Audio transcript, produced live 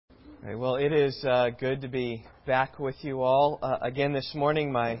Right, well, it is good to be back with you all. Again this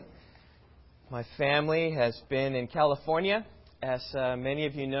morning, my family has been in California. As many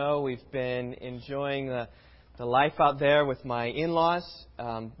of you know, we've been enjoying the life out there with my in-laws,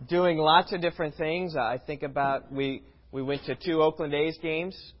 doing lots of different things. I think about we went to 2 Oakland A's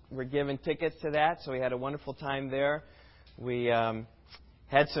games. We're given tickets to that, so we had a wonderful time there. We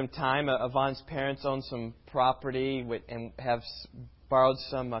had some time. Yvonne's parents own some property and have borrowed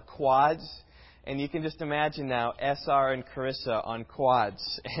some quads, and you can just imagine now SR and Carissa on quads,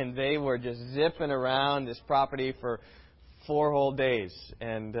 and they were just zipping around this property for 4 whole days,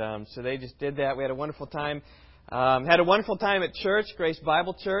 and so they just did that. We had a wonderful time. Had a wonderful time at church, Grace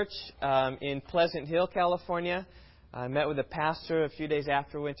Bible Church in Pleasant Hill, California. I met with the pastor a few days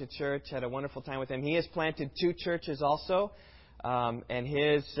after we went to church. Had a wonderful time with him. He has planted 2 churches also, and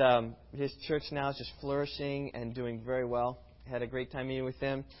his church now is just flourishing and doing very well. Had a great time meeting with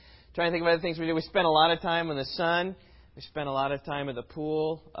them. Trying to think of other things we did. We spent a lot of time in the sun. We spent a lot of time at the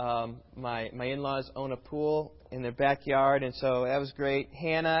pool. My in-laws own a pool in their backyard, and so that was great.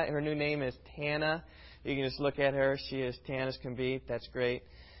 Hannah, her new name is Tana. You can just look at her. She is tan as can be. That's great.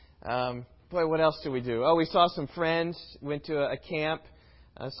 Boy, what else did we do? Oh, we saw some friends. Went to a camp.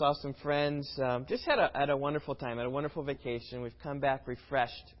 Saw some friends. Just had a wonderful time. Had a wonderful vacation. We've come back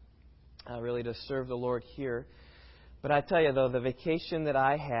refreshed, really, to serve the Lord here. But I tell you, though, the vacation that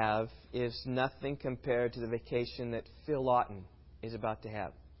I have is nothing compared to the vacation that Phil Lawton is about to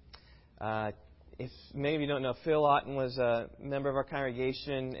have. If many of you don't know, Phil Lawton was a member of our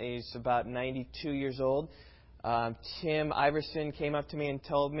congregation. He's about 92 years old. Tim Iverson came up to me and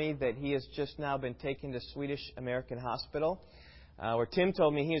told me that he has just now been taken to Swedish American Hospital, where Tim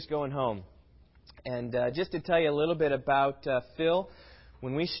told me he was going home. And just to tell you a little bit about Phil,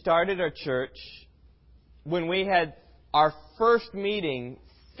 when we started our church, when we had our first meeting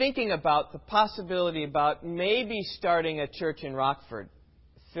thinking about the possibility about maybe starting a church in Rockford,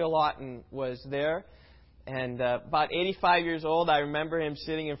 Phil Lawton was there. And about 85 years old, I remember him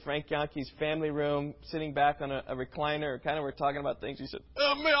sitting in Frank Youngke's family room, sitting back on a recliner. Kind of we're talking about things. He said,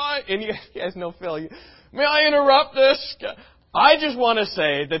 may I, and you guys know Phil, may I interrupt this? I just want to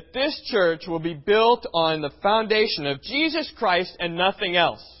say that this church will be built on the foundation of Jesus Christ and nothing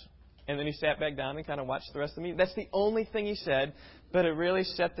else. And then he sat back down and kind of watched the rest of the meeting. That's the only thing he said, but it really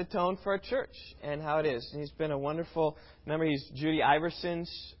set the tone for our church and how it is. And he's been a wonderful member. He's Judy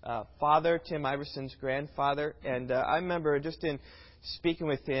Iverson's father, Tim Iverson's grandfather. And I remember just in speaking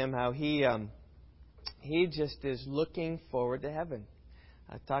with him how he just is looking forward to heaven.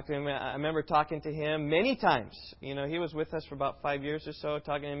 I talked to him. I remember talking to him many times. You know, he was with us for about 5 years or so,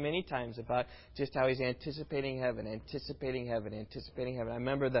 talking to him many times about just how he's anticipating heaven. I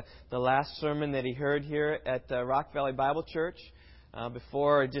remember the last sermon that he heard here at Rock Valley Bible Church,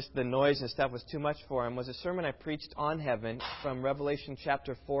 before just the noise and stuff was too much for him, was a sermon I preached on heaven from Revelation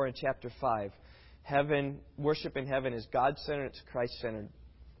chapter 4 and chapter 5. Heaven, worship in heaven is God-centered, it's Christ-centered.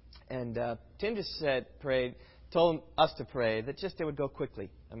 And Tim just told us to pray that just it would go quickly.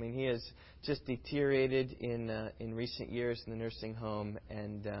 I mean, he has just deteriorated in recent years in the nursing home,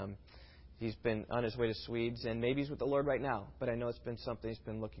 and he's been on his way to Swedes, and maybe he's with the Lord right now. But I know it's been something he's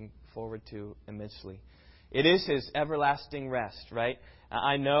been looking forward to immensely. It is his everlasting rest, right?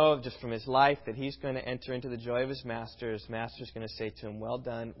 I know just from his life that he's going to enter into the joy of his master. His master's going to say to him, well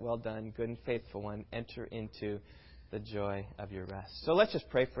done, good and faithful one. Enter into the joy of your rest. So let's just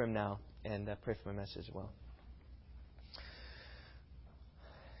pray for him now and pray for my message as well.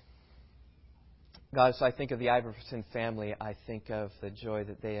 God, as I think of the Iverson family, I think of the joy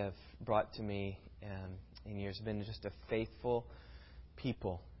that they have brought to me in years. Been just a faithful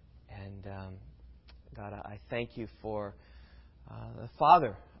people. And God, I thank you for the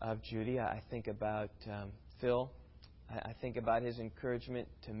father of Judy. I think about Phil. I think about his encouragement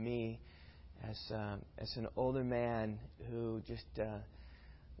to me as an older man who just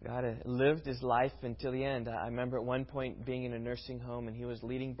God lived his life until the end. I remember at one point being in a nursing home, and he was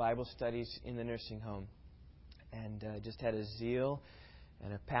leading Bible studies in the nursing home, and just had a zeal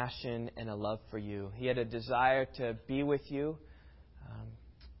and a passion and a love for you. He had a desire to be with you,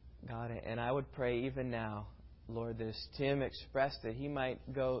 God, and I would pray even now, Lord, that as Tim expressed that he might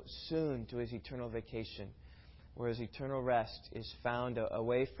go soon to his eternal vacation, where his eternal rest is found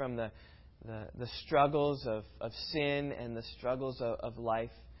away from the struggles of sin and the struggles of life,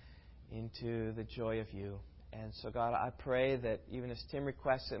 into the joy of you. And so, God, I pray that even as Tim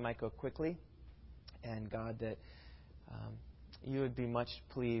requests, it might go quickly. And, God, that you would be much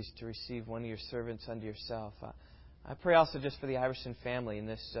pleased to receive one of your servants unto yourself. I pray also just for the Iverson family in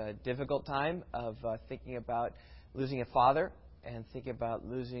this difficult time of thinking about losing a father and think about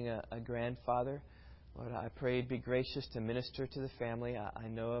losing a grandfather. Lord, I pray You'd be gracious to minister to the family. I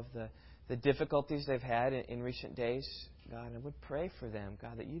know of the difficulties they've had in recent days. God, I would pray for them,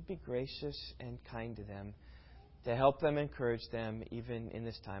 God, that You'd be gracious and kind to them, to help them, encourage them, even in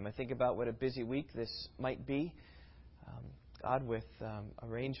this time. I think about what a busy week this might be, God, with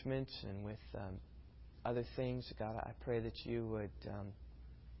arrangements and with other things. God, I pray that You would,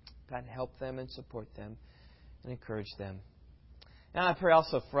 God, help them and support them and encourage them. And I pray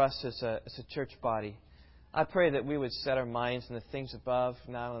also for us as a church body. I pray that we would set our minds on the things above,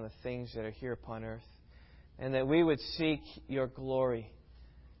 not on the things that are here upon earth, and that we would seek Your glory.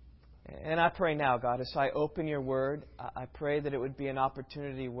 And I pray now, God, as I open Your Word, I pray that it would be an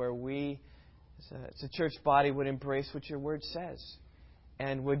opportunity where we, as a church body, would embrace what Your Word says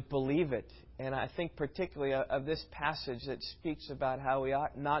and would believe it. And I think particularly of this passage that speaks about how we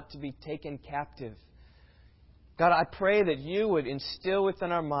ought not to be taken captive. God, I pray that You would instill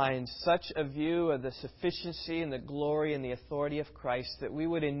within our minds such a view of the sufficiency and the glory and the authority of Christ that we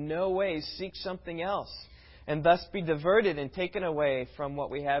would in no way seek something else and thus be diverted and taken away from what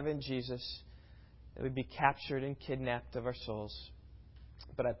we have in Jesus, that we'd be captured and kidnapped of our souls.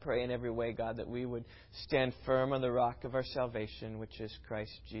 But I pray in every way, God, that we would stand firm on the rock of our salvation, which is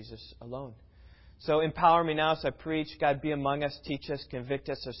Christ Jesus alone. So empower me now as I preach. God, be among us, teach us, convict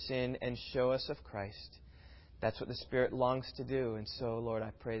us of sin, and show us of Christ. That's what the Spirit longs to do. And so, Lord,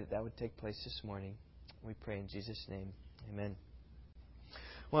 I pray that would take place this morning. We pray in Jesus' name. Amen.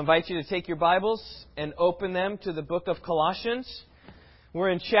 We'll invite you to take your Bibles and open them to the book of Colossians.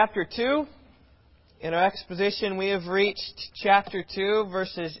 We're in chapter 2. In our exposition, we have reached chapter 2,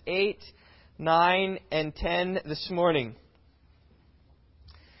 verses 8, 9, and 10 this morning.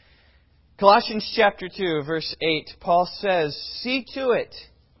 Colossians chapter 2, verse 8, Paul says, "See to it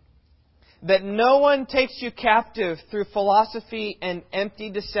that no one takes you captive through philosophy and empty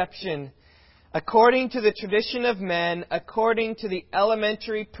deception, according to the tradition of men, according to the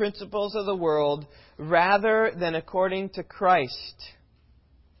elementary principles of the world, rather than according to Christ.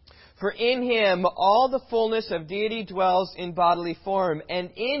 For in Him all the fullness of deity dwells in bodily form,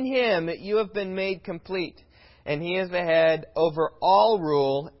 and in Him you have been made complete, and He is the head over all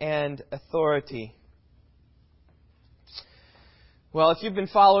rule and authority." Well, if you've been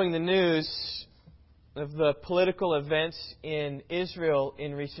following the news of the political events in Israel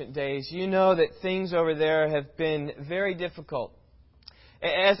in recent days, you know that things over there have been very difficult.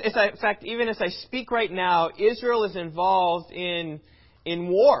 In fact, even as I speak right now, Israel is involved in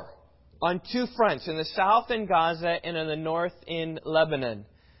war on two fronts, in the south in Gaza and in the north in Lebanon.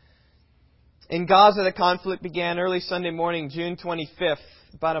 In Gaza, the conflict began early Sunday morning, June 25th,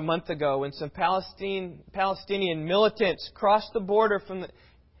 about a month ago, when some Palestinian militants crossed the border from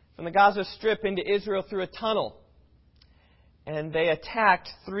the Gaza Strip into Israel through a tunnel. And they attacked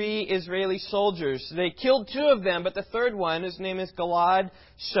 3 Israeli soldiers. They killed 2 of them, but the third one, his name is Gilad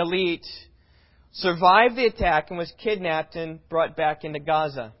Shalit, survived the attack and was kidnapped and brought back into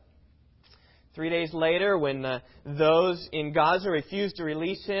Gaza. 3 days later, when those in Gaza refused to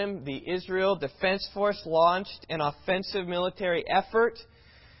release him, the Israel Defense Force launched an offensive military effort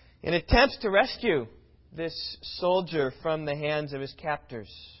in attempts to rescue this soldier from the hands of his captors.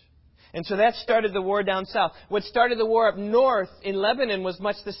 And so that started the war down south. What started the war up north in Lebanon was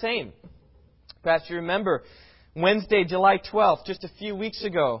much the same. Perhaps you remember Wednesday, July 12th, just a few weeks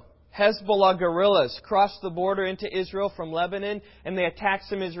ago, Hezbollah guerrillas crossed the border into Israel from Lebanon, and they attacked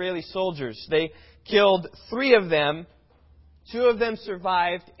some Israeli soldiers. They killed 3 of them. 2 of them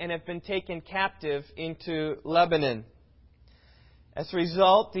survived and have been taken captive into Lebanon. As a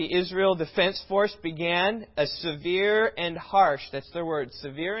result, the Israel Defense Force began a severe and harsh, that's their word,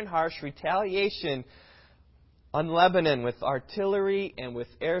 severe and harsh retaliation on Lebanon with artillery and with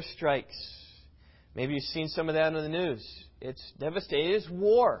airstrikes. Maybe you've seen some of that on the news. It's devastating. It is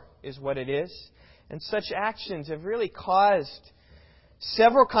war, is what it is. And such actions have really caused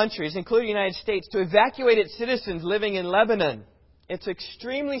several countries, including the United States, to evacuate its citizens living in Lebanon. It's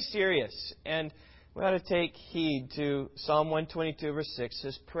extremely serious, and we ought to take heed to Psalm 122, verse 6. It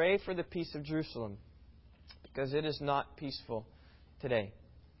says, "Pray for the peace of Jerusalem, because it is not peaceful today."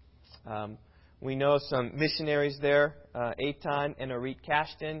 We know some missionaries there, Eitan and Arit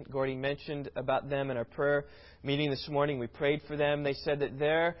Kashtan. Gordy mentioned about them in our prayer meeting this morning. We prayed for them. They said that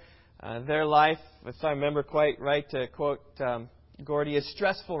their life, if I remember quite right to quote Gordy, is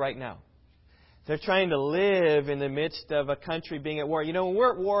stressful right now. They're trying to live in the midst of a country being at war. You know, when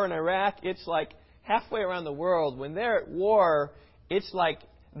we're at war in Iraq, it's like halfway around the world. When they're at war, it's like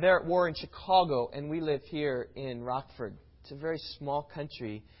they're at war in Chicago and we live here in Rockford. It's a very small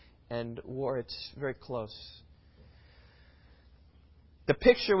country, and war, it's very close. The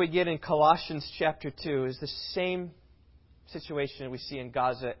picture we get in Colossians chapter 2 is the same situation we see in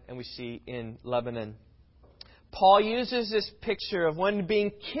Gaza and we see in Lebanon. Paul uses this picture of one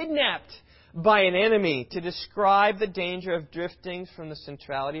being kidnapped by an enemy to describe the danger of drifting from the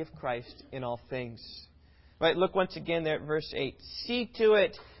centrality of Christ in all things. Right, look once again there at verse 8. See to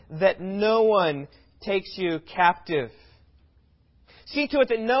it that no one takes you captive. See to it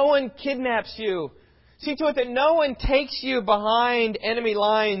that no one kidnaps you. See to it that no one takes you behind enemy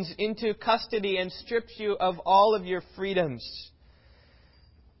lines into custody and strips you of all of your freedoms.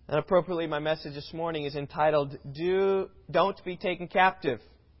 And appropriately, my message this morning is entitled, Don't Be Taken Captive.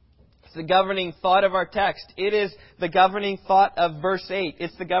 It's the governing thought of our text. It is the governing thought of verse 8.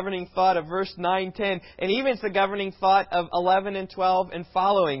 It's the governing thought of verse 9, 10. And even it's the governing thought of 11 and 12 and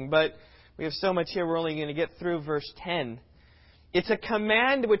following. But we have so much here, we're only going to get through verse 10. It's a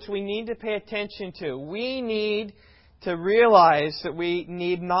command which we need to pay attention to. We need to realize that we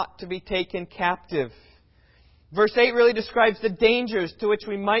need not to be taken captive. Verse 8 really describes the dangers to which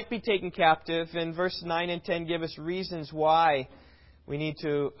we might be taken captive. And verse 9 and 10 give us reasons why we need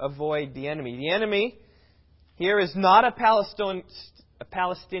to avoid the enemy. The enemy here is not a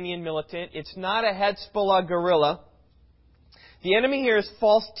Palestinian militant. It's not a Hezbollah guerrilla. The enemy here is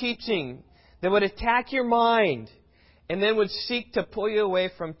false teaching that would attack your mind and then would seek to pull you away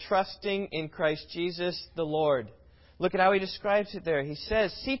from trusting in Christ Jesus the Lord. Look at how he describes it there. He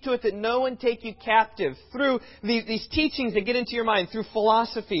says, see to it that no one take you captive through these teachings that get into your mind, through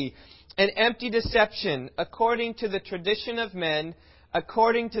philosophy and empty deception, according to the tradition of men,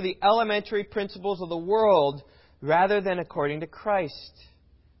 according to the elementary principles of the world, rather than according to Christ.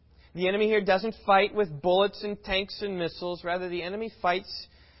 The enemy here doesn't fight with bullets and tanks and missiles. Rather, the enemy fights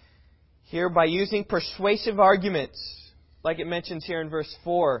here by using persuasive arguments, like it mentions here in verse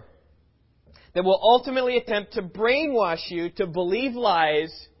 4, that will ultimately attempt to brainwash you to believe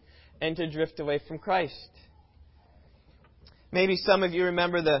lies and to drift away from Christ. Maybe some of you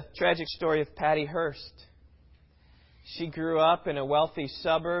remember the tragic story of Patty Hearst. She grew up in a wealthy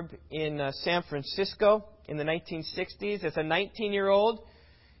suburb in San Francisco in the 1960s. As a 19-year-old,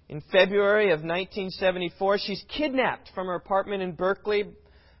 in February of 1974, she's kidnapped from her apartment in Berkeley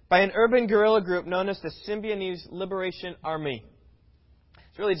by an urban guerrilla group known as the Symbionese Liberation Army.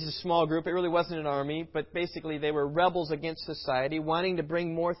 It's really just a small group. It really wasn't an army, but basically they were rebels against society, wanting to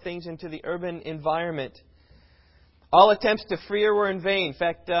bring more things into the urban environment. All attempts to free her were in vain. In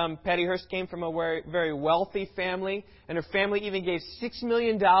fact, Patty Hearst came from a very, very wealthy family, and her family even gave $6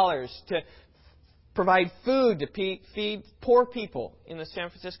 million to provide food to feed poor people in the San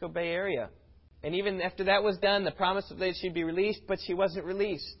Francisco Bay Area. And even after that was done, the promise was that she'd be released, but she wasn't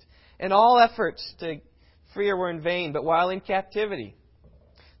released. And all efforts to free her were in vain. But while in captivity,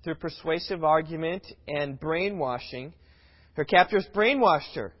 through persuasive argument and brainwashing, her captors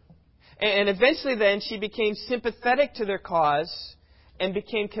brainwashed her. And eventually then she became sympathetic to their cause and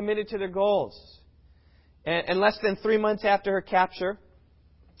became committed to their goals. And less than 3 months after her capture,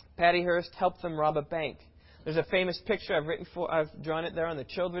 Patty Hearst helped them rob a bank. There's a famous picture I've drawn it there on the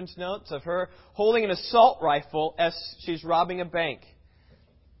children's notes of her holding an assault rifle as she's robbing a bank.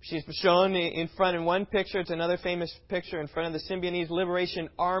 She's shown in front in one picture. It's another famous picture in front of the Symbionese Liberation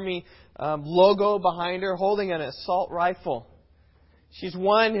Army logo behind her, holding an assault rifle. She's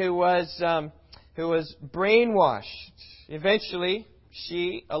one who was brainwashed. Eventually,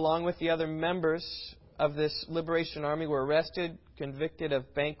 she, along with the other members of this Liberation Army, were arrested, convicted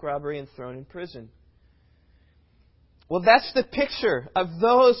of bank robbery, and thrown in prison. Well, that's the picture of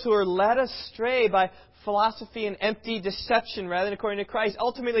those who are led astray by philosophy and empty deception rather than according to Christ.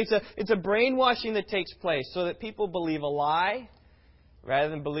 Ultimately, it's a brainwashing that takes place so that people believe a lie rather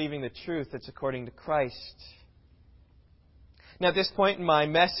than believing the truth that's according to Christ. Now, at this point in my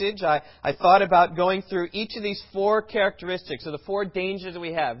message, I thought about going through each of these 4 characteristics, so the 4 dangers that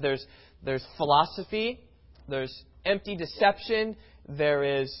we have. There's philosophy, there's empty deception, there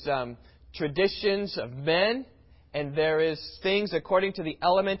is traditions of men, and there is things according to the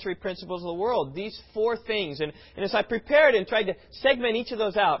elementary principles of the world. These 4 things. And as I prepared and tried to segment each of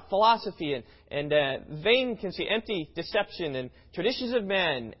those out, philosophy and vain conceit, empty deception, and traditions of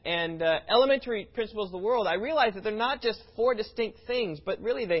men, and elementary principles of the world, I realized that they're not just 4 distinct things, but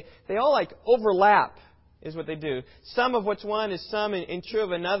really they all like overlap is what they do. Some of what's one is some and true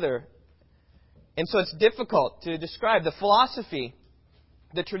of another. And so it's difficult to describe. The philosophy,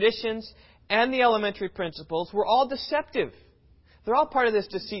 the traditions, and the elementary principles were all deceptive. They're all part of this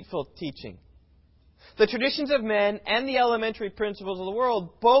deceitful teaching. The traditions of men and the elementary principles of the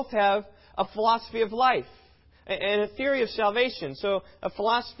world both have a philosophy of life and a theory of salvation. So a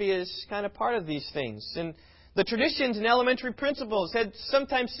philosophy is kind of part of these things. And The traditions and elementary principles had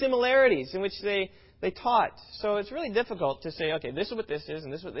sometimes similarities in which they taught. So it's really difficult to say, okay, this is what this is,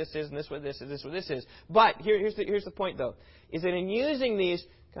 and this is what this is, and this is what this is, this is what this is. But here's the point, though, is that in using these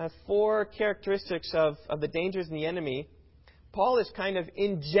kind of four characteristics of the dangers and the enemy, Paul is kind of,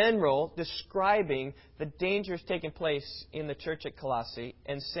 in general, describing the dangers taking place in the church at Colossae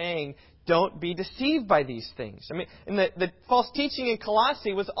and saying, don't be deceived by these things. I mean, and the false teaching in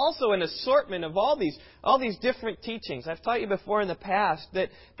Colossae was also an assortment of all these different teachings. I've taught you before in the past that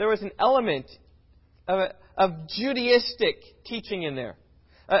there was an element of Judaistic teaching in there.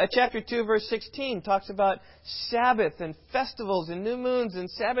 Chapter 2, verse 16 talks about Sabbath and festivals and new moons and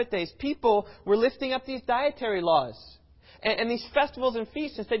Sabbath days. People were lifting up these dietary laws and these festivals and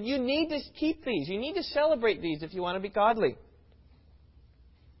feasts and said, you need to keep these. You need to celebrate these if you want to be godly.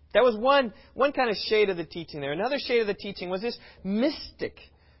 That was one kind of shade of the teaching there. Another shade of the teaching was this mystic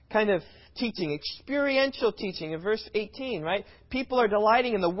kind of teaching, experiential teaching in verse 18, right? People are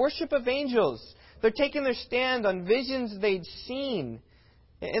delighting in the worship of angels. They're taking their stand on visions they'd seen.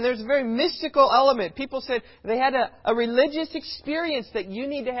 And there's a very mystical element. People said they had a religious experience that you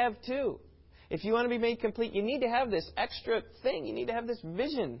need to have too. If you want to be made complete, you need to have this extra thing. You need to have this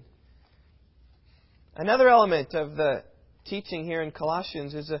vision. Another element of the teaching here in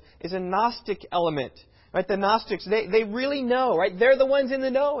Colossians is a Gnostic element. Right? The Gnostics, they really know, right? They're the ones in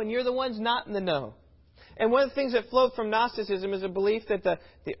the know, and you're the ones not in the know. And one of the things that flowed from Gnosticism is a belief that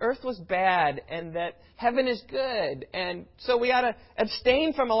the earth was bad and that heaven is good. And so we ought to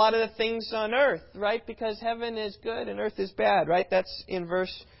abstain from a lot of the things on earth, right? Because heaven is good and earth is bad, right? That's in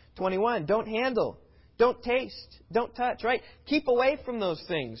verse 21. Don't handle, don't taste, don't touch, right? Keep away from those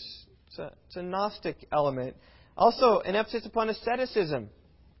things. It's a Gnostic element. Also, an emphasis upon asceticism.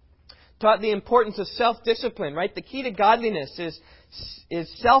 Taught the importance of self-discipline, right? The key to godliness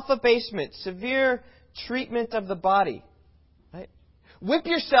is self-abasement, severe treatment of the body. Right? Whip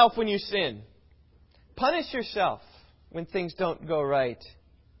yourself when you sin. Punish yourself when things don't go right.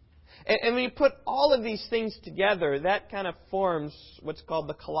 And when you put all of these things together, that kind of forms what's called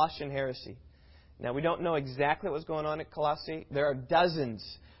the Colossian heresy. Now, we don't know exactly what was going on at Colossae. There are dozens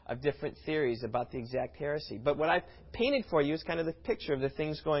of different theories about the exact heresy. But what I've painted for you is kind of the picture of the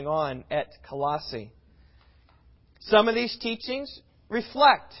things going on at Colossae. Some of these teachings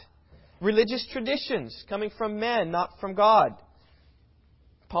reflect religious traditions coming from men, not from God.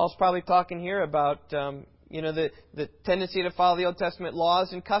 Paul's probably talking here about the tendency to follow the Old Testament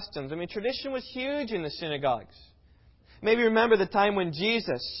laws and customs. I mean, tradition was huge in the synagogues. Maybe remember the time when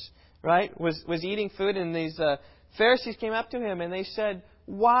Jesus, right, was eating food, and these Pharisees came up to him and they said,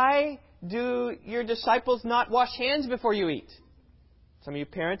 "Why do your disciples not wash hands before you eat?" Some of you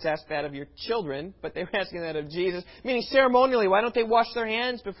parents ask that of your children, but they were asking that of Jesus. Meaning ceremonially, why don't they wash their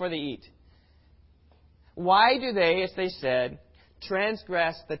hands before they eat? Why do they, as they said,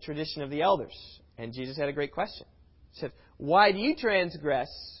 transgress the tradition of the elders? And Jesus had a great question. He said, why do you transgress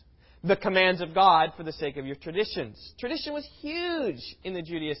the commands of God for the sake of your traditions? Tradition was huge in the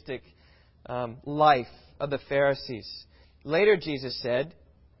Judaistic life of the Pharisees. Later, Jesus said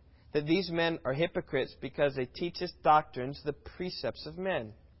that these men are hypocrites because they teach us doctrines, the precepts of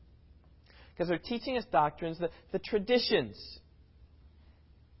men. Because they're teaching us doctrines, the traditions.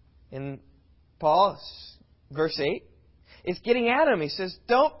 In Paul, verse 8, is getting at them. He says,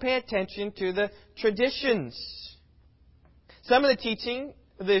 don't pay attention to the traditions. Some of the teaching,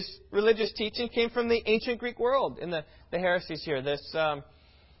 this religious teaching, came from the ancient Greek world in the heresies here. This,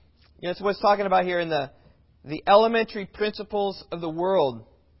 it's what's talking about here in the elementary principles of the world.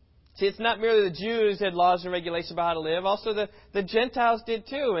 See, it's not merely the Jews had laws and regulations about how to live. Also, the Gentiles did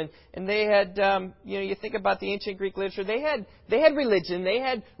too. And they had, you think about the ancient Greek literature. They had religion. They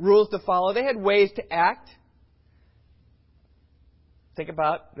had rules to follow. They had ways to act. Think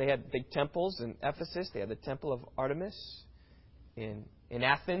about, they had big temples in Ephesus. They had the Temple of Artemis. In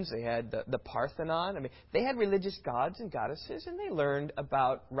Athens, they had the Parthenon. I mean, they had religious gods and goddesses, and they learned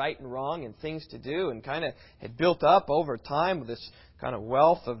about right and wrong and things to do, and kind of had built up over time this kind of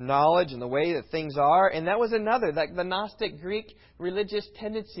wealth of knowledge and the way that things are. And that was another, like the Gnostic Greek religious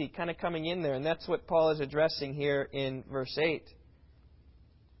tendency kind of coming in there. And that's what Paul is addressing here in verse 8.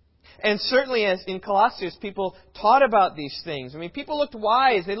 And certainly as in Colossae, people taught about these things. I mean, people looked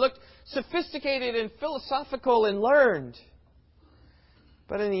wise. They looked sophisticated and philosophical and learned.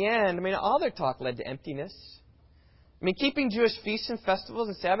 But in the end, all their talk led to emptiness. Keeping Jewish feasts and festivals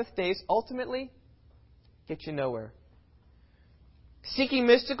and Sabbath days ultimately get you nowhere. Seeking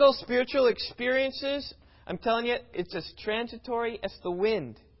mystical, spiritual experiences, I'm telling you, it's as transitory as the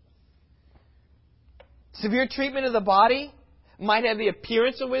wind. Severe treatment of the body, might have the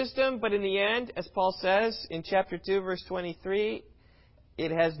appearance of wisdom, but in the end, as Paul says in chapter 2, verse 23,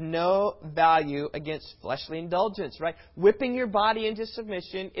 it has no value against fleshly indulgence, right? Whipping your body into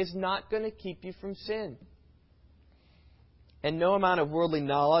submission is not going to keep you from sin. And no amount of worldly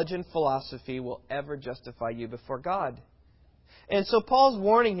knowledge and philosophy will ever justify you before God. And so Paul's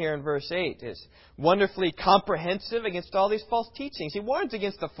warning here in verse 8 is wonderfully comprehensive against all these false teachings. He warns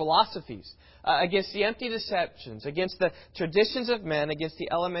against the philosophies, against the empty deceptions, against the traditions of men, against the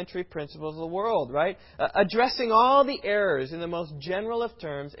elementary principles of the world, right? Addressing all the errors in the most general of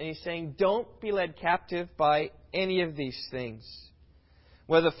terms, and he's saying, don't be led captive by any of these things.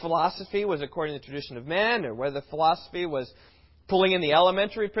 Whether philosophy was according to the tradition of men, or whether philosophy was pulling in the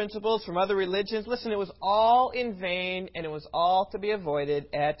elementary principles from other religions. Listen, it was all in vain, and it was all to be avoided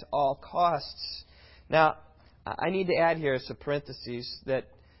at all costs. Now, I need to add here as a parenthesis that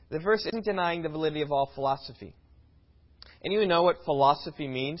the verse isn't denying the validity of all philosophy. And you know what philosophy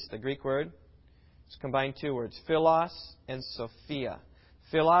means, the Greek word? It's combined two words, philos and sophia.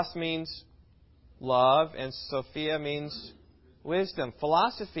 Philos means love, and sophia means wisdom.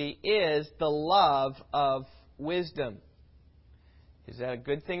 Philosophy is the love of wisdom. Is that a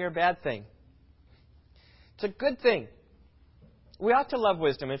good thing or a bad thing? It's a good thing. We ought to love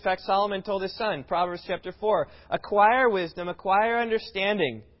wisdom. In fact, Solomon told his son, Proverbs chapter 4, acquire wisdom, acquire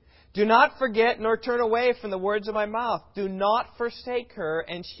understanding. Do not forget nor turn away from the words of my mouth. Do not forsake her,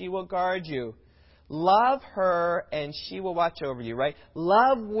 and she will guard you. Love her, and she will watch over you, right?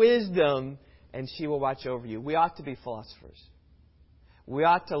 Love wisdom, and she will watch over you. We ought to be philosophers. We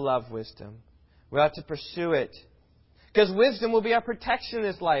ought to love wisdom. We ought to pursue it. Because wisdom will be our protection in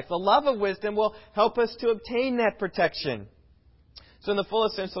this life. The love of wisdom will help us to obtain that protection. So in the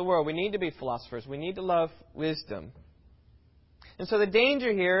fullest sense of the word, we need to be philosophers. We need to love wisdom. And so the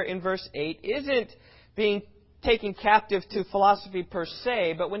danger here in verse 8 isn't being taken captive to philosophy per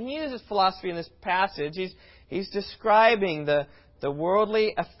se, but when he uses philosophy in this passage, he's describing the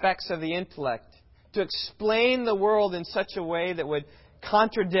worldly effects of the intellect to explain the world in such a way that would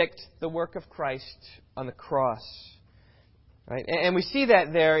contradict the work of Christ on the cross. Right? And we see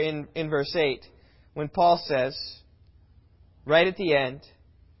that there in verse 8 when Paul says, right at the end,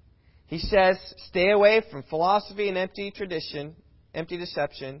 he says, stay away from philosophy and empty tradition, empty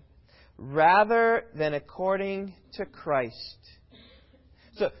deception, rather than according to Christ.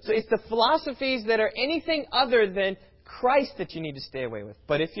 So it's the philosophies that are anything other than Christ that you need to stay away with.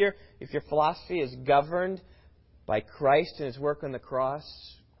 But if your philosophy is governed by Christ and His work on the cross,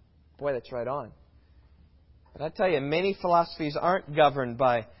 boy, that's right on. But I tell you, many philosophies aren't governed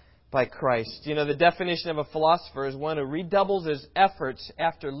by Christ. You know, the definition of a philosopher is one who redoubles his efforts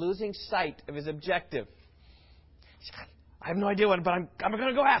after losing sight of his objective. I have no idea what, but I'm going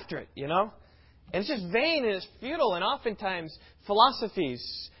to go after it, you know? And it's just vain and it's futile, and oftentimes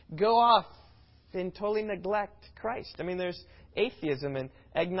philosophies go off and totally neglect Christ. I mean, there's atheism and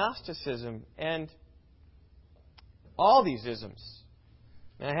agnosticism and all these isms.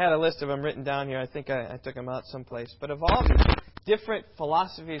 And I had a list of them written down here. I think I took them out someplace. But of all these different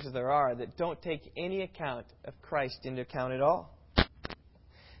philosophies that there are that don't take any account of Christ into account at all.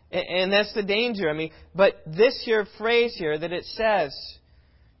 And that's the danger. I mean, but this here phrase here that it says,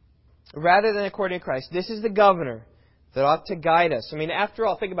 rather than according to Christ, this is the governor that ought to guide us. I mean, after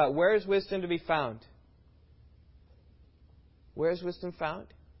all, think about where is wisdom to be found? Where is wisdom found?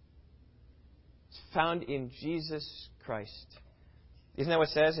 It's found in Jesus Christ. Isn't that what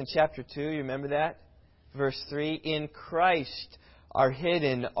it says in chapter 2? You remember that? Verse 3, in Christ are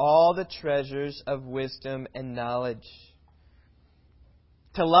hidden all the treasures of wisdom and knowledge.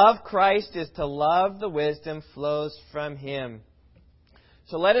 To love Christ is to love the wisdom flows from Him.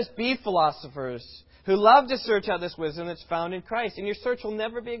 So let us be philosophers who love to search out this wisdom that's found in Christ. And your search will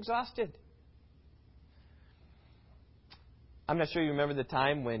never be exhausted. I'm not sure you remember the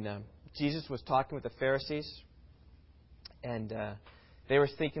time when Jesus was talking with the Pharisees. And they were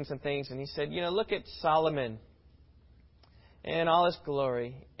thinking some things. And He said, you know, look at Solomon and all his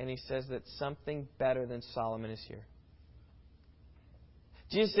glory. And He says that something better than Solomon is here.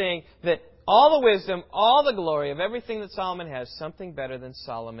 Jesus is saying that all the wisdom, all the glory of everything that Solomon has, something better than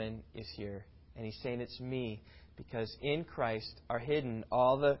Solomon is here. And He's saying it's me, because in Christ are hidden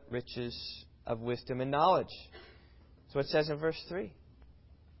all the riches of wisdom and knowledge. That's what it says in verse 3.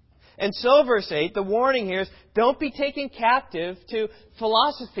 And so, verse 8, the warning here is, don't be taken captive to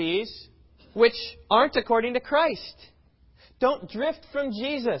philosophies which aren't according to Christ. Don't drift from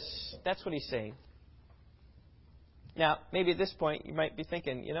Jesus. That's what He's saying. Now, maybe at this point you might be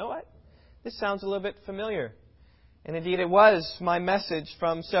thinking, you know what? This sounds a little bit familiar. And indeed it was my message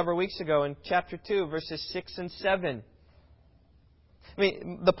from several weeks ago in chapter 2, verses 6 and 7. I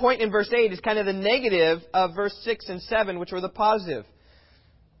mean, the point in verse 8 is kind of the negative of verse 6 and 7, which were the positive.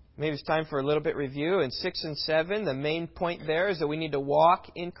 Maybe it's time for a little bit review. In 6 and 7, the main point there is that we need to walk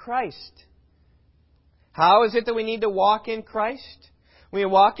in Christ. How is it that we need to walk in Christ? We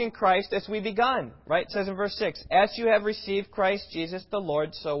walk in Christ as we begun, right? It says in verse 6, as you have received Christ Jesus the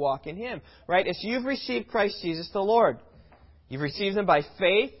Lord, so walk in Him. Right? As you've received Christ Jesus the Lord. You've received Him by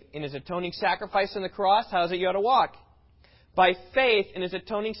faith in His atoning sacrifice on the cross. How is it you ought to walk? By faith in His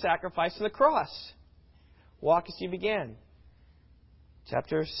atoning sacrifice on the cross. Walk as you began.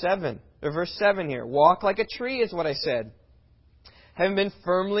 Chapter 7, or verse 7 here. Walk like a tree is what I said. Having been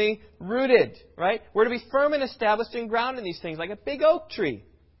firmly rooted, right? We're to be firm and established and grounded in these things, like a big oak tree.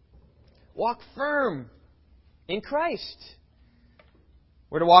 Walk firm in Christ.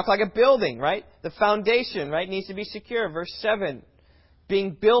 We're to walk like a building, right? The foundation, right, needs to be secure. Verse 7,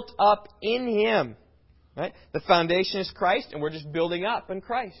 being built up in Him, right? The foundation is Christ, and we're just building up in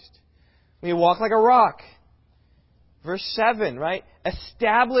Christ. We walk like a rock. Verse 7, right?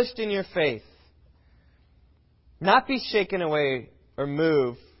 Established in your faith. Not be shaken away or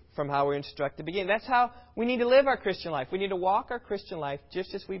moved from how we're instructed to begin. That's how we need to live our Christian life. We need to walk our Christian life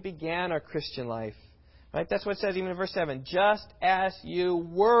just as we began our Christian life. Right? That's what it says even in verse 7. Just as you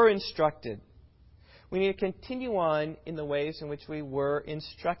were instructed. We need to continue on in the ways in which we were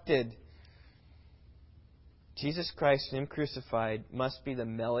instructed. Jesus Christ and Him crucified must be the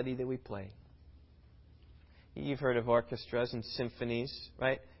melody that we play. You've heard of orchestras and symphonies,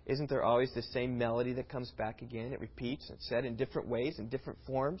 right? Isn't there always the same melody that comes back again? It repeats. It's said in different ways, in different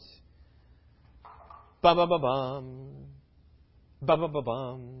forms. Ba-ba-ba-bum.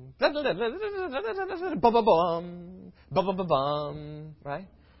 Ba-ba-ba-bum. Ba-ba-bum. Ba-ba-ba-bum. Right?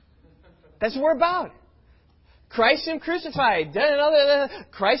 That's what we're about. Christ Him crucified.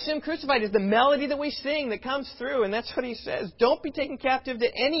 Christ Him crucified is the melody that we sing that comes through. And that's what He says. Don't be taken captive to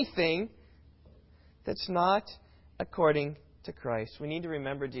anything that's not according to Christ. We need to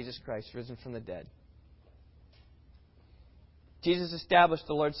remember Jesus Christ risen from the dead. Jesus established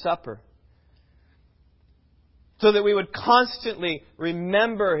the Lord's Supper so that we would constantly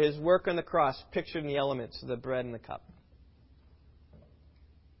remember His work on the cross, pictured in the elements of the bread and the cup.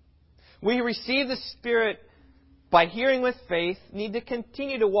 We receive the Spirit by hearing with faith, need to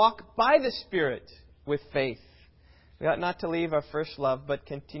continue to walk by the Spirit with faith. We ought not to leave our first love, but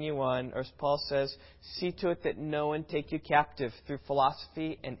continue on. Or as Paul says, see to it that no one take you captive through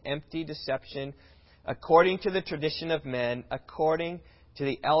philosophy and empty deception, according to the tradition of men, according to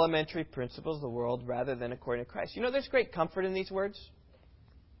the elementary principles of the world, rather than according to Christ. You know, there's great comfort in these words.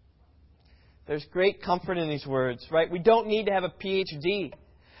 There's great comfort in these words, right? We don't need to have a PhD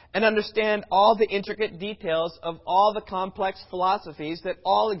and understand all the intricate details of all the complex philosophies that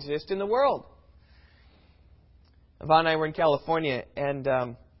all exist in the world. Yvonne and I were in California, and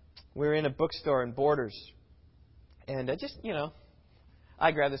we were in a bookstore in Borders. And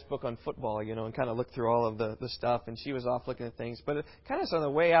I grabbed this book on football, and kind of looked through all of the stuff, and she was off looking at things. But kind of on the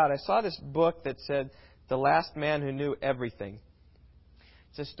way out, I saw this book that said, The Last Man Who Knew Everything.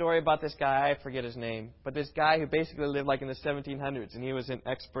 It's a story about this guy, I forget his name, but this guy who basically lived like in the 1700s, and he was an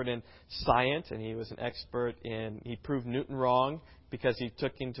expert in science, and he was an expert he proved Newton wrong because he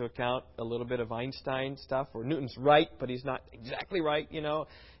took into account a little bit of Einstein stuff, or Newton's right, but he's not exactly right,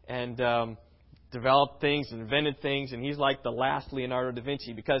 and developed things and invented things, and he's like the last Leonardo da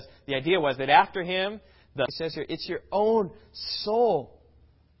Vinci, because the idea was that after him, it says here, it's your own soul.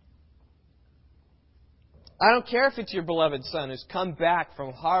 I don't care if it's your beloved son who's come back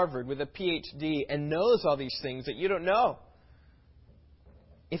from Harvard with a PhD and knows all these things that you don't know.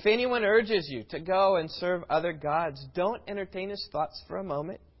 If anyone urges you to go and serve other gods, don't entertain his thoughts for a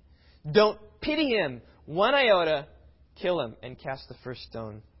moment. Don't pity him one iota. Kill him and cast the first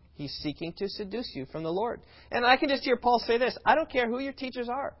stone. He's seeking to seduce you from the Lord. And I can just hear Paul say this. I don't care who your teachers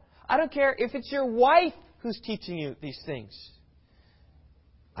are. I don't care if it's your wife who's teaching you these things.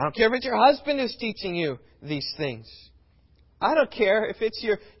 I don't care if it's your husband who's teaching you these things. I don't care if it's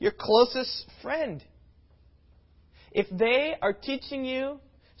your closest friend. If they are teaching you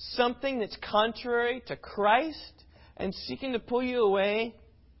something that's contrary to Christ and seeking to pull you away,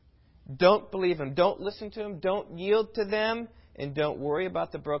 don't believe them. Don't listen to them. Don't yield to them. And don't worry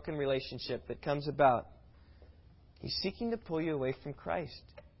about the broken relationship that comes about. He's seeking to pull you away from Christ.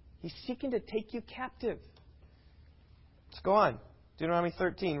 He's seeking to take you captive. Let's go on. Deuteronomy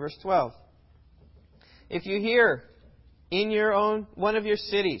 13, verse 12. If you hear in one of your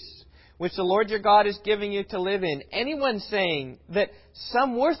cities, which the Lord your God is giving you to live in, anyone saying that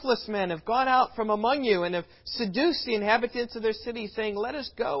some worthless men have gone out from among you and have seduced the inhabitants of their city, saying, let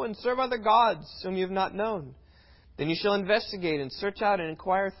us go and serve other gods whom you have not known, Then you shall investigate and search out and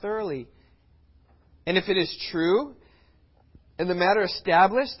inquire thoroughly. And if it is true, and the matter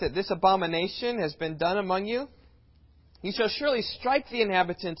established that this abomination has been done among you, you shall surely strike the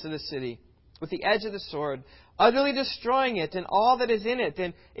inhabitants of the city with the edge of the sword, utterly destroying it and all that is in it,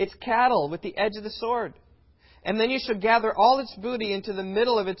 and its cattle with the edge of the sword. And then you shall gather all its booty into the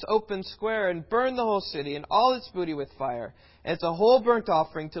middle of its open square, and burn the whole city and all its booty with fire, as a whole burnt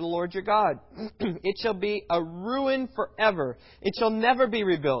offering to the Lord your God. It shall be a ruin forever. It shall never be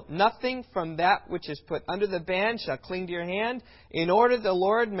rebuilt. Nothing from that which is put under the ban shall cling to your hand, in order the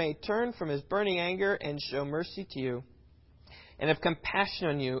Lord may turn from His burning anger and show mercy to you, and have compassion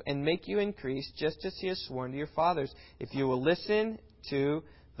on you, and make you increase, just as He has sworn to your fathers, if you will listen to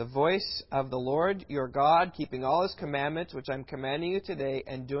the voice of the Lord your God, keeping all His commandments, which I'm commanding you today,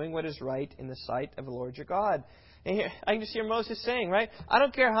 and doing what is right in the sight of the Lord your God. And here, I can just hear Moses saying, right? I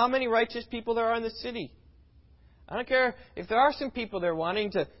don't care how many righteous people there are in the city. I don't care if there are some people there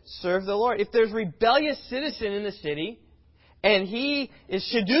wanting to serve the Lord. If there's a rebellious citizen in the city, and he is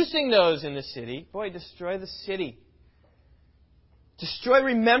seducing those in the city, boy, destroy the city. Destroy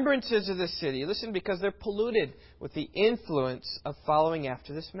remembrances of the city. Listen, because they're polluted with the influence of following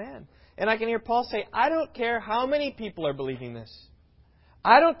after this man. And I can hear Paul say, I don't care how many people are believing this.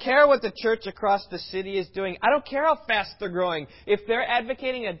 I don't care what the church across the city is doing. I don't care how fast they're growing. If they're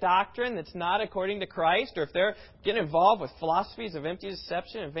advocating a doctrine that's not according to Christ, or if they're getting involved with philosophies of empty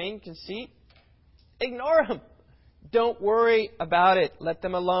deception and vain conceit, ignore them. Don't worry about it. Let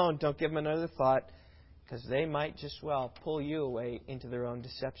them alone. Don't give them another thought, because they might just well pull you away into their own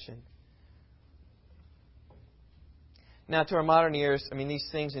deception. Now, to our modern ears, these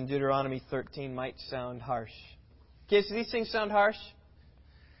things in Deuteronomy 13 might sound harsh. Okay, so these things sound harsh?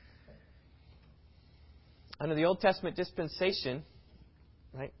 Under the Old Testament dispensation,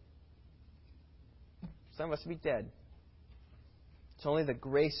 right, some of us would be dead. It's only the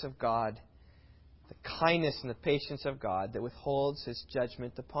grace of God, the kindness and the patience of God that withholds His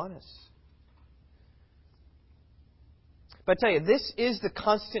judgment upon us. But I tell you, this is the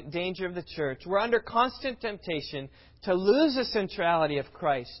constant danger of the church. We're under constant temptation to lose the centrality of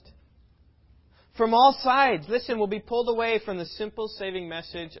Christ. From all sides, listen, we'll be pulled away from the simple saving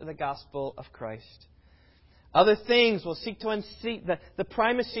message of the gospel of Christ. Other things will seek to unseat the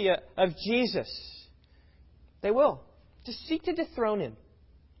primacy of Jesus. They will. Just seek to dethrone Him.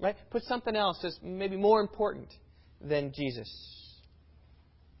 Right? Put something else as maybe more important than Jesus.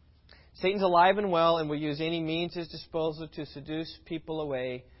 Satan's alive and well and will use any means at his disposal to seduce people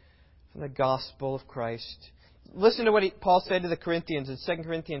away from the gospel of Christ. Listen to what Paul said to the Corinthians in 2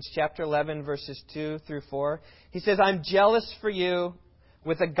 Corinthians chapter 11, verses 2 through 4. He says, I'm jealous for you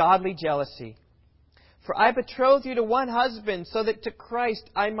with a godly jealousy. For I betrothed you to one husband, so that to Christ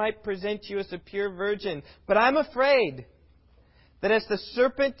I might present you as a pure virgin. But I'm afraid that as the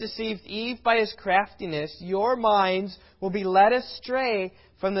serpent deceived Eve by his craftiness, your minds will be led astray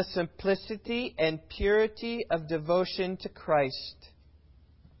from the simplicity and purity of devotion to Christ.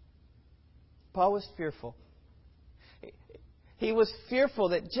 Paul was fearful. He was fearful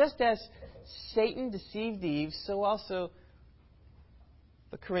that just as Satan deceived Eve, so also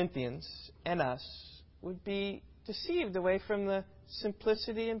the Corinthians and us would be deceived away from the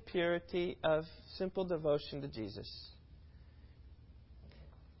simplicity and purity of simple devotion to Jesus.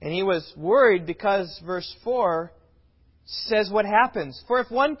 And he was worried because verse 4 says what happens. For if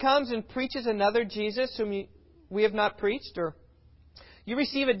one comes and preaches another Jesus whom we have not preached, or you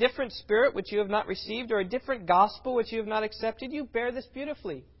receive a different spirit which you have not received, or a different gospel which you have not accepted, you bear this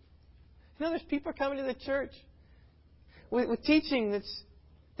beautifully. There's people coming to the church with teaching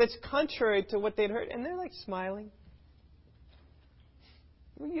that's contrary to what they'd heard, and they're like smiling.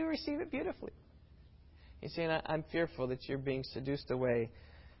 Well, you receive it beautifully. He's saying, I'm fearful that you're being seduced away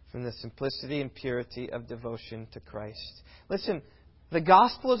from the simplicity and purity of devotion to Christ. Listen, the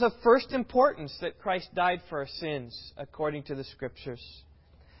gospel is of first importance that Christ died for our sins, according to the Scriptures.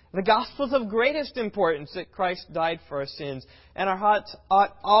 The gospel is of greatest importance that Christ died for our sins. And our hearts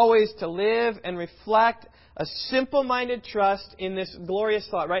ought always to live and reflect a simple-minded trust in this glorious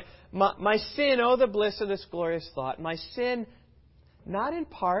thought, right? My sin, oh, the bliss of this glorious thought. My sin, not in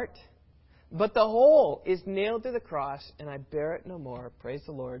part, but the whole, is nailed to the cross, and I bear it no more. Praise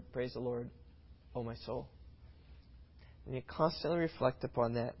the Lord, oh my soul. And you constantly reflect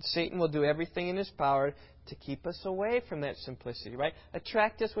upon that. Satan will do everything in his power to keep us away from that simplicity, right?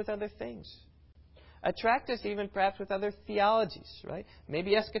 Attract us with other things. Attract us even perhaps with other theologies, right?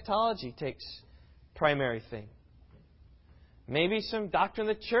 Maybe eschatology takes primary thing. Maybe some doctrine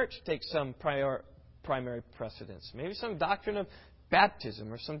of the church takes some primary precedence. Maybe some doctrine of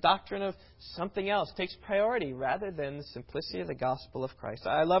baptism or some doctrine of something else takes priority rather than the simplicity of the gospel of Christ.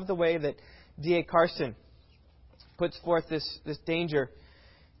 I love the way that D.A. Carson puts forth this danger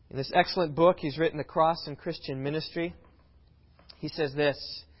in this excellent book he's written, The Cross and Christian Ministry. He says this,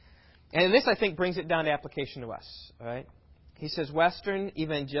 and this I think brings it down to application to us. All right? He says, Western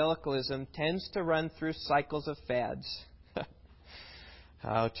evangelicalism tends to run through cycles of fads.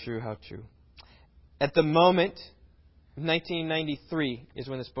 How true, how true. At the moment, 1993 is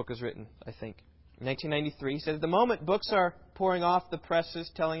when this book was written, I think. 1993, he said, at the moment, books are pouring off the presses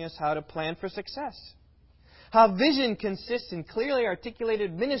telling us how to plan for success. How vision consists in clearly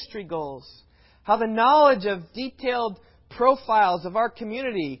articulated ministry goals. How the knowledge of detailed profiles of our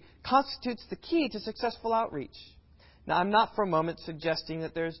community constitutes the key to successful outreach. Now, I'm not for a moment suggesting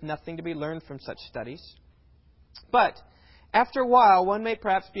that there's nothing to be learned from such studies. But after a while, one may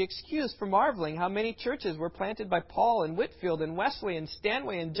perhaps be excused for marveling how many churches were planted by Paul and Whitefield and Wesley and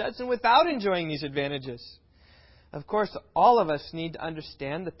Stanway and Judson without enjoying these advantages. Of course, all of us need to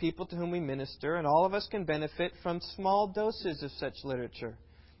understand the people to whom we minister, and all of us can benefit from small doses of such literature.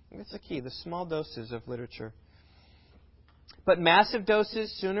 That's the key, the small doses of literature. But massive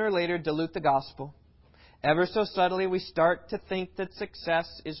doses sooner or later dilute the gospel. Ever so subtly, we start to think that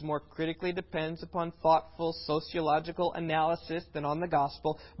success is more critically depends upon thoughtful sociological analysis than on the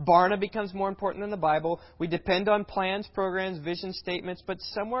gospel. Barna becomes more important than the Bible. We depend on plans, programs, vision statements, but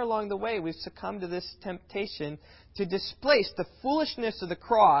somewhere along the way we've succumbed to this temptation to displace the foolishness of the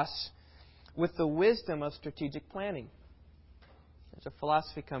cross with the wisdom of strategic planning. There's a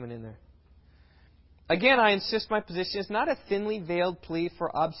philosophy coming in there. Again, I insist my position is not a thinly veiled plea for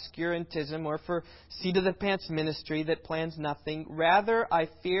obscurantism or for seat-of-the-pants ministry that plans nothing. Rather, I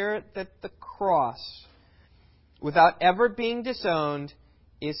fear that the cross, without ever being disowned,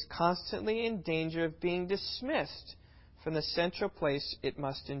 is constantly in danger of being dismissed from the central place it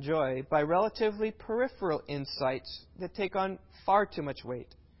must enjoy by relatively peripheral insights that take on far too much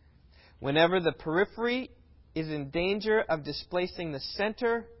weight. Whenever the periphery is in danger of displacing the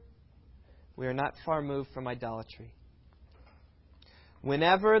center, we are not far moved from idolatry.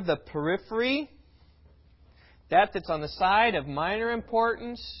 Whenever the periphery, that's on the side of minor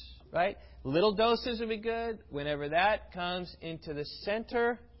importance, right? Little doses would be good. Whenever that comes into the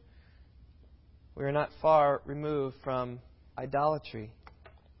center, we are not far removed from idolatry.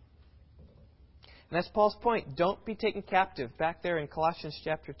 And that's Paul's point. Don't be taken captive. Back there in Colossians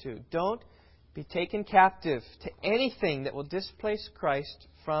chapter 2. Don't be taken captive to anything that will displace Christ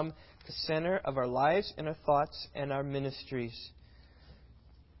from the center of our lives and our thoughts and our ministries.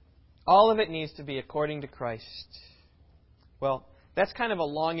 All of it needs to be according to Christ. Well, that's kind of a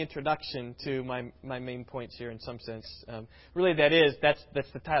long introduction to my main points here in some sense. Really, that's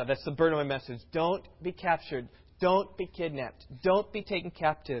the title. That's the burden of my message. Don't be captured. Don't be kidnapped. Don't be taken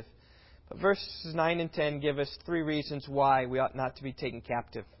captive. But verses 9 and 10 give us 3 reasons why we ought not to be taken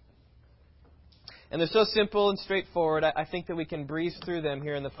captive. And they're so simple and straightforward, I think that we can breeze through them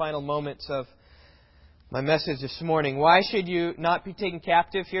here in the final moments of my message this morning. Why should you not be taken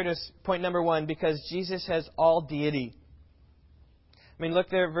captive? Here to point number 1, because Jesus has all deity. I mean, look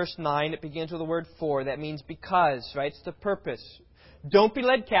there at verse 9. It begins with the word for. That means because, right? It's the purpose. Don't be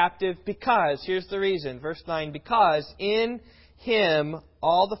led captive because, here's the reason. Verse 9, because in Him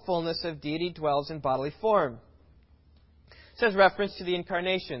all the fullness of deity dwells in bodily form. It says reference to the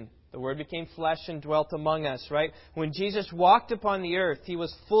incarnation. The Word became flesh and dwelt among us, right? When Jesus walked upon the earth, He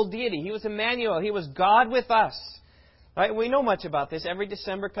was full deity. He was Emmanuel. He was God with us. Right? We know much about this. Every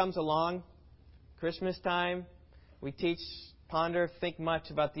December comes along, Christmas time, we teach, ponder, think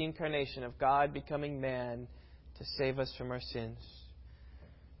much about the incarnation of God becoming man to save us from our sins.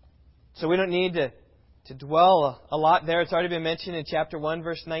 So we don't need to dwell a lot there. It's already been mentioned in chapter 1,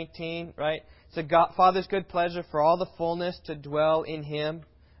 verse 19, right? It's the Father's good pleasure for all the fullness to dwell in Him.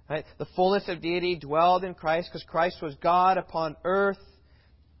 Right? The fullness of deity dwelled in Christ because Christ was God upon earth.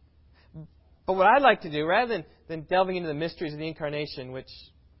 But what I'd like to do, rather than delving into the mysteries of the incarnation, which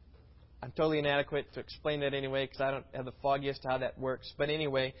I'm totally inadequate to explain that anyway because I don't have the foggiest how that works. But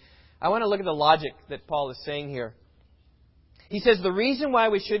anyway, I want to look at the logic that Paul is saying here. He says the reason why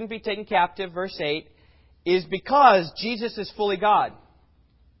we shouldn't be taken captive, verse 8, is because Jesus is fully God.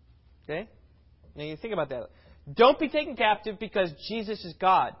 Okay? Now you think about that. Don't be taken captive because Jesus is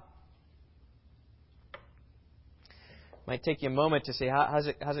God. Might take you a moment to say, how's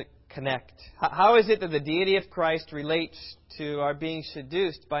it connect? How is it that the deity of Christ relates to our being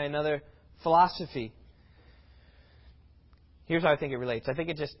seduced by another philosophy? Here's how I think it relates. I think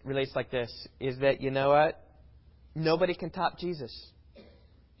it just relates like this, is that, you know what? Nobody can top Jesus.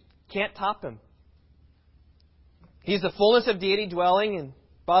 Can't top Him. He's the fullness of deity dwelling in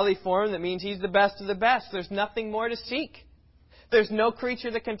bodily form. That means He's the best of the best. There's nothing more to seek. There's no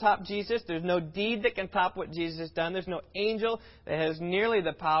creature that can top Jesus. There's no deed that can top what Jesus has done. There's no angel that has nearly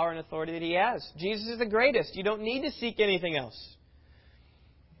the power and authority that He has. Jesus is the greatest. You don't need to seek anything else.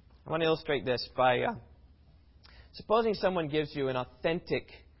 I want to illustrate this by supposing someone gives you an authentic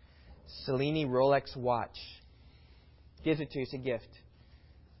Cellini Rolex watch. Gives it to you as a gift.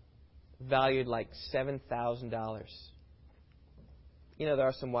 Valued like $7,000. You know, there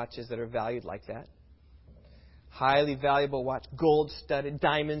are some watches that are valued like that. Highly valuable watch, gold-studded,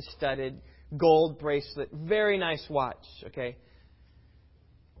 diamond-studded, gold bracelet. Very nice watch, okay?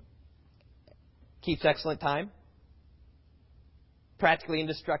 Keeps excellent time. Practically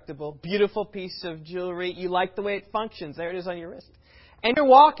indestructible. Beautiful piece of jewelry. You like the way it functions. There it is on your wrist. And you're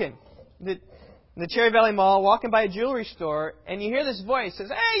walking in the Cherry Valley Mall, walking by a jewelry store, and you hear this voice that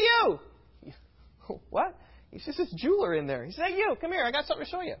says, "Hey, you!" What? He says, "This jeweler in there." He says, "Hey, you, come here. I got something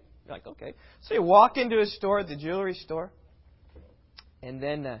to show you." You're like, okay. So you walk into a store, the jewelry store, and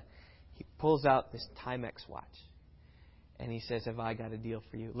then he pulls out this Timex watch. And he says, "Have I got a deal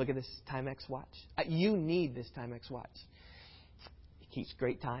for you? Look at this Timex watch. You need this Timex watch. It keeps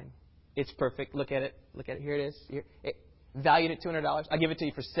great time. It's perfect. Look at it. Look at it. Here it is. Here. Valued at $200. I'll give it to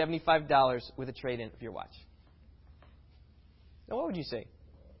you for $75 with a trade-in of your watch." Now, what would you say?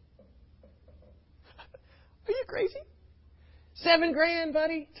 Are you crazy? $7,000,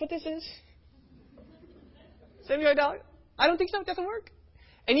 buddy. That's what this is. $75. I don't think so. It doesn't work.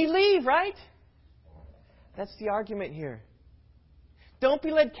 And you leave, right? That's the argument here. Don't be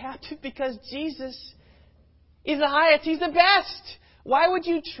led captive because Jesus is the highest. He's the best. Why would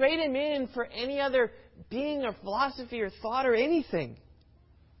you trade Him in for any other being or philosophy or thought or anything?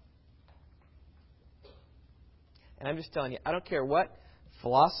 And I'm just telling you, I don't care what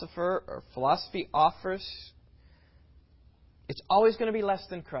philosopher or philosophy offers. It's always going to be less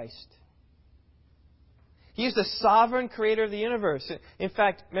than Christ. He is the sovereign creator of the universe. In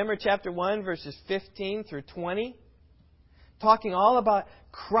fact, remember chapter 1, verses 15 through 20? Talking all about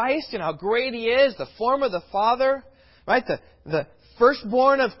Christ and how great He is, the form of the Father, right? The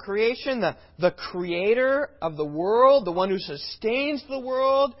firstborn of creation, the creator of the world, the one who sustains the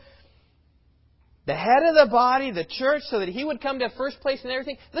world, the head of the body, the church, so that He would come to first place in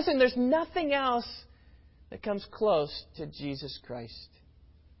everything. Listen, there's nothing else that comes close to Jesus Christ.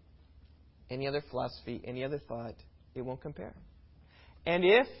 Any other philosophy, any other thought, it won't compare. And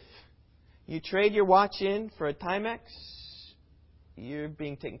if you trade your watch in for a Timex, you're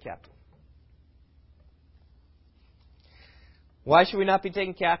being taken captive. Why should we not be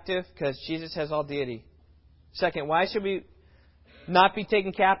taken captive? Because Jesus has all deity. Second, why should we not be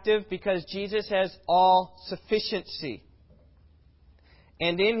taken captive? Because Jesus has all sufficiency.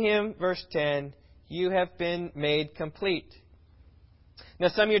 And in Him, verse 10, you have been made complete. Now,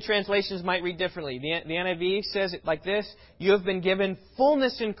 some of your translations might read differently. The NIV says it like this: you have been given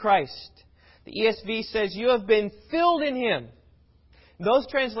fullness in Christ. The ESV says you have been filled in Him. Those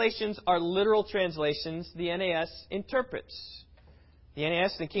translations are literal translations the NAS interprets. The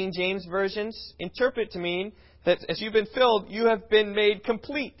NAS, the King James versions, interpret to mean that as you've been filled, you have been made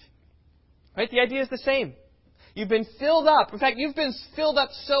complete. Right? The idea is the same. You've been filled up. In fact, you've been filled up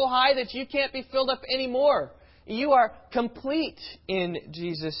so high that you can't be filled up anymore. You are complete in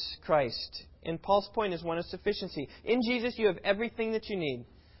Jesus Christ. And Paul's point is one of sufficiency. In Jesus, you have everything that you need.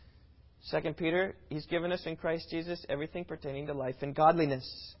 2 Peter, He's given us in Christ Jesus everything pertaining to life and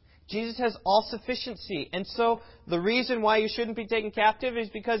godliness. Jesus has all sufficiency. And so the reason why you shouldn't be taken captive is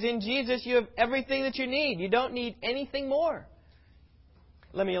because in Jesus you have everything that you need. You don't need anything more.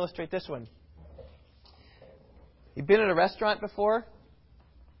 Let me illustrate this one. You've been at a restaurant before,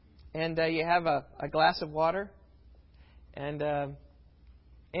 and you have a glass of water, and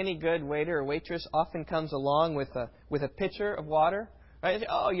any good waiter or waitress often comes along with a pitcher of water. Right?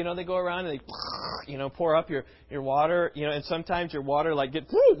 Oh, they go around and they, pour up your water, and sometimes your water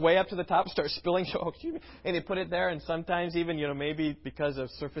gets way up to the top, starts spilling, and they put it there, and sometimes even, maybe because of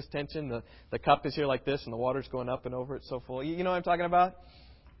surface tension, the cup is here like this, and the water's going up and over, it's so full. You know what I'm talking about?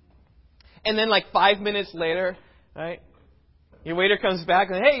 And then 5 minutes later, right, your waiter comes back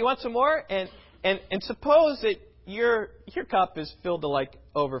and, "Hey, you want some more?" And suppose that your cup is filled to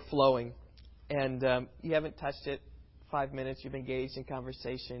overflowing, and you haven't touched it. 5 minutes, you've engaged in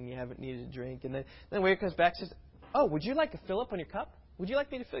conversation, you haven't needed a drink, and then the waiter comes back and says, "Oh, would you like a fill up on your cup? Would you like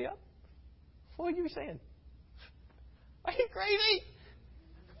me to fill you up?" What would you be saying? Are you crazy?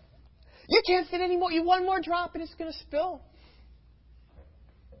 You can't fit any more. You one more drop and it's going to spill.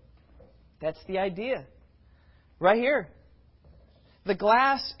 That's the idea. Right here. The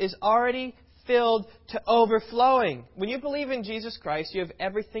glass is already filled to overflowing. When you believe in Jesus Christ, you have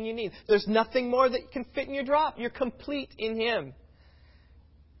everything you need. There's nothing more that can fit in your drop. You're complete in Him.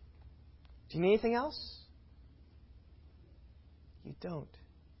 Do you need anything else? You don't.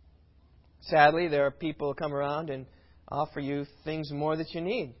 Sadly, there are people who come around and offer you things more that you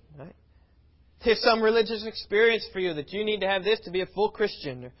need. Right? They have some religious experience for you that you need to have this to be a full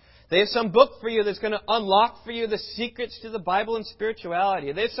Christian. Or they have some book for you that's going to unlock for you the secrets to the Bible and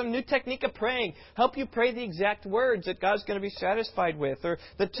spirituality. They have some new technique of praying, help you pray the exact words that God's going to be satisfied with. Or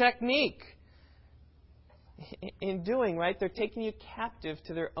the technique in doing, right? They're taking you captive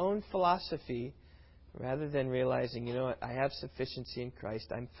to their own philosophy rather than realizing, you know what, I have sufficiency in Christ.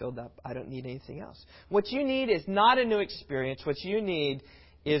 I'm filled up. I don't need anything else. What you need is not a new experience. What you need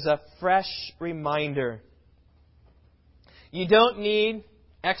is a fresh reminder. You don't need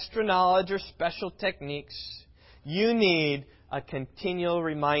extra knowledge or special techniques. You need a continual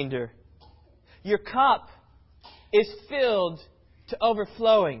reminder. Your cup is filled to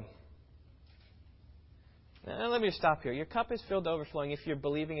overflowing. Now, let me just stop here. Your cup is filled to overflowing if you're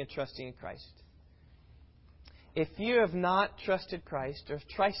believing and trusting in Christ. If you have not trusted Christ, or if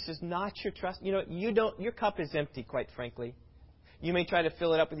Christ is not your trust, your cup is empty, quite frankly. You may try to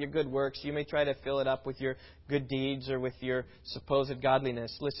fill it up with your good works. You may try to fill it up with your good deeds or with your supposed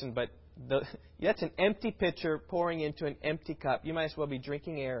godliness. Listen, but that's an empty pitcher pouring into an empty cup. You might as well be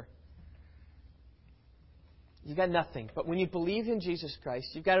drinking air. You've got nothing. But when you believe in Jesus Christ,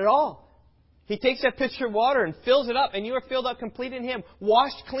 you've got it all. He takes that pitcher of water and fills it up, and you are filled up complete in Him.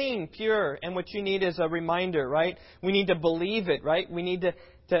 Washed clean, pure. And what you need is a reminder, right? We need to believe it, right? We need to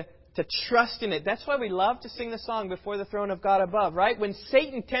trust in it. That's why we love to sing the song Before the Throne of God Above, right? When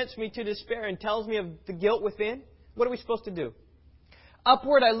Satan tempts me to despair and tells me of the guilt within, what are we supposed to do?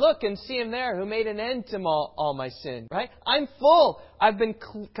 Upward I look and see Him there who made an end to all my sin, right? I'm full. I've been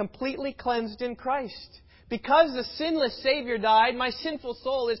completely cleansed in Christ. Because the sinless Savior died, my sinful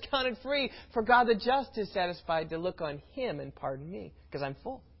soul is counted free. For God the just is satisfied to look on Him and pardon me, because I'm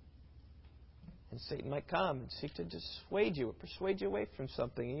full. And Satan might come and seek to dissuade you or persuade you away from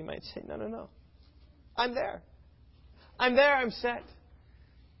something. And you might say, no. I'm there. I'm set.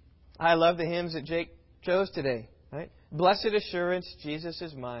 I love the hymns that Jake chose today. Right? Blessed assurance, Jesus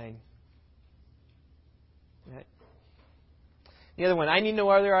is mine. Right? The other one, I need no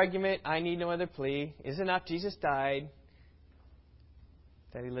other argument. I need no other plea. Is it enough? Jesus died.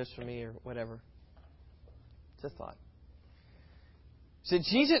 That He lives for me or whatever. It's a thought. So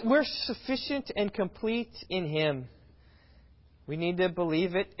Jesus, we're sufficient and complete in Him. We need to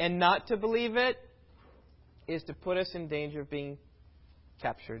believe it. And not to believe it is to put us in danger of being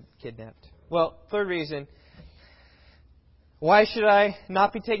captured, kidnapped. Well, third reason. Why should I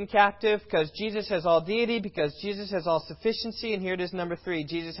not be taken captive? Because Jesus has all deity, because Jesus has all sufficiency, and here it is, number 3.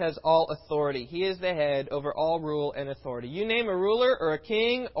 Jesus has all authority. He is the head over all rule and authority. You name a ruler or a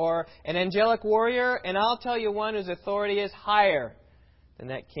king or an angelic warrior, and I'll tell you one whose authority is higher than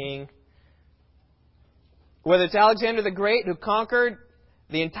that king. Whether it's Alexander the Great who conquered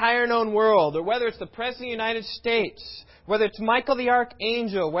the entire known world, or whether it's the President of the United States, whether it's Michael the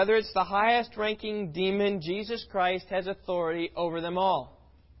Archangel, whether it's the highest ranking demon, Jesus Christ has authority over them all.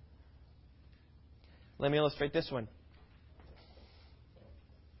 Let me illustrate this one.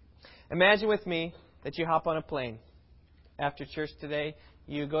 Imagine with me that you hop on a plane. After church today,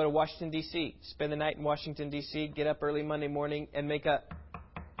 you go to Washington, D.C., spend the night in Washington, D.C., get up early Monday morning and make a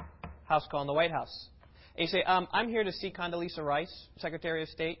house call in the White House. And you say, I'm here to see Condoleezza Rice, Secretary of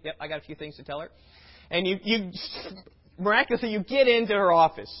State. Yep, I got a few things to tell her. And you miraculously, you get into her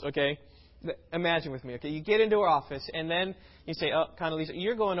office, okay? Imagine with me, okay? You get into her office, and then you say, Condoleezza,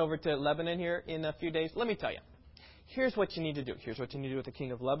 you're going over to Lebanon here in a few days. Let me tell you. Here's what you need to do. Here's what you need to do with the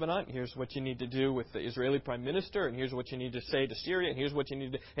king of Lebanon. Here's what you need to do with the Israeli prime minister. And here's what you need to say to Syria. And here's what you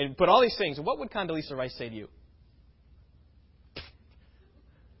need to do. And put all these things. What would Condoleezza Rice say to you?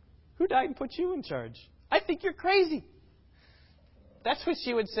 Who died and put you in charge? I think you're crazy. That's what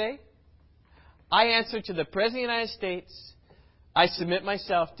she would say. I answer to the President of the United States. I submit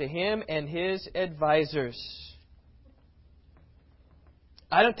myself to Him and His advisors.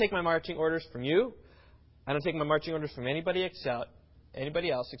 I don't take my marching orders from you. I don't take my marching orders from anybody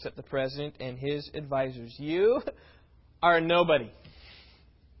else except the President and His advisors. You are a nobody.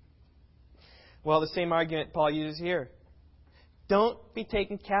 Well, the same argument Paul uses here. Don't be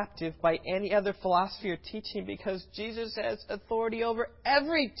taken captive by any other philosophy or teaching, because Jesus has authority over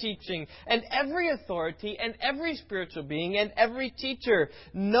every teaching and every authority and every spiritual being and every teacher.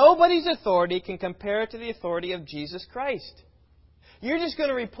 Nobody's authority can compare to the authority of Jesus Christ. You're just going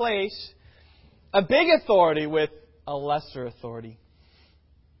to replace a big authority with a lesser authority.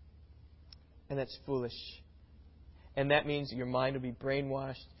 And that's foolish. And that means your mind will be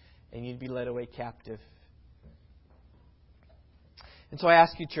brainwashed and you'd be led away captive. And so I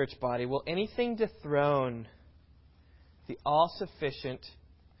ask you, church body, will anything dethrone the all-sufficient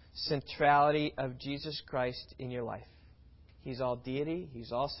centrality of Jesus Christ in your life? He's all deity.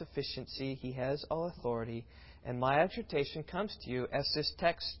 He's all sufficiency. He has all authority. And my exhortation comes to you as this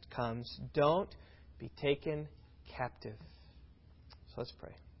text comes. Don't be taken captive. So let's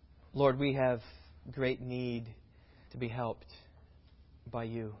pray. Lord, we have great need to be helped by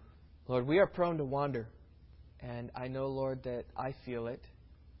you. Lord, we are prone to wander. And I know, Lord, that I feel it.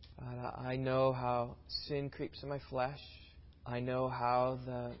 I know how sin creeps in my flesh. I know how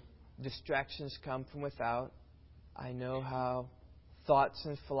the distractions come from without. I know how thoughts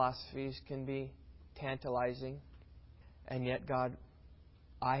and philosophies can be tantalizing. And yet, God,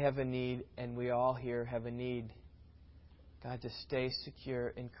 I have a need, and we all here have a need, God, to stay secure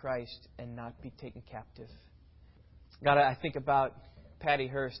in Christ and not be taken captive. God, I think about Patty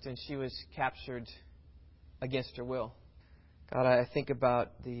Hearst, and she was captured against her will. God, I think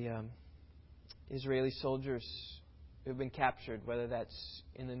about the Israeli soldiers who've been captured, whether that's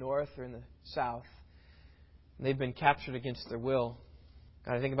in the north or in the south. They've been captured against their will.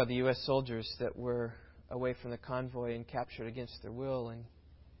 God, I think about the U.S. soldiers that were away from the convoy and captured against their will. And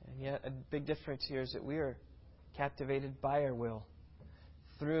yet a big difference here is that we are captivated by our will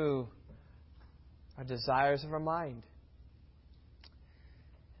through our desires of our mind.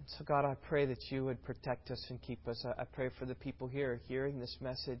 And so, God, I pray that you would protect us and keep us. I pray for the people here hearing this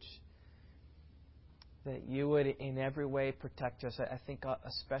message, that you would in every way protect us. I think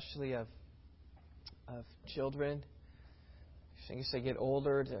especially of children, as they get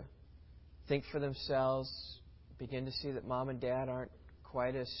older, to think for themselves, begin to see that mom and dad aren't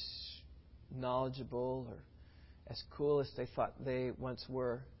quite as knowledgeable or as cool as they thought they once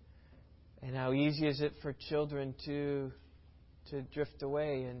were. And how easy is it for children to drift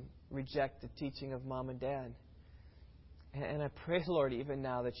away and reject the teaching of mom and dad. And I pray, Lord, even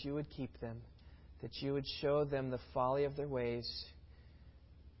now that you would keep them, that you would show them the folly of their ways.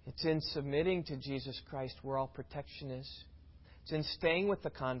 It's in submitting to Jesus Christ where all protection is. It's in staying with the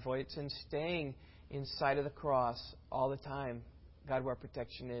convoy. It's in staying in sight of the cross all the time, God, where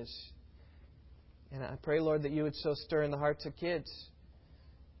protection is. And I pray, Lord, that you would so stir in the hearts of kids.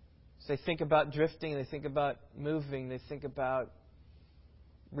 As they think about drifting, they think about moving, they think about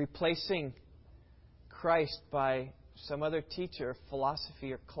replacing Christ by some other teacher,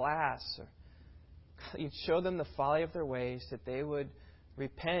 philosophy, or class. Or you'd show them the folly of their ways, that they would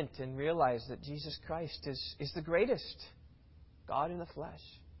repent and realize that Jesus Christ is the greatest God in the flesh.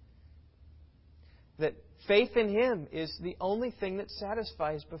 That faith in Him is the only thing that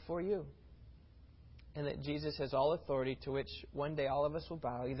satisfies before you. And that Jesus has all authority to which one day all of us will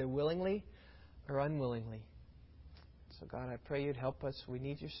bow, either willingly or unwillingly. So, God, I pray you'd help us. We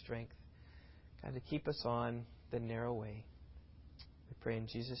need your strength, God, to keep us on the narrow way. We pray in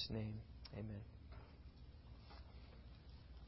Jesus' name. Amen.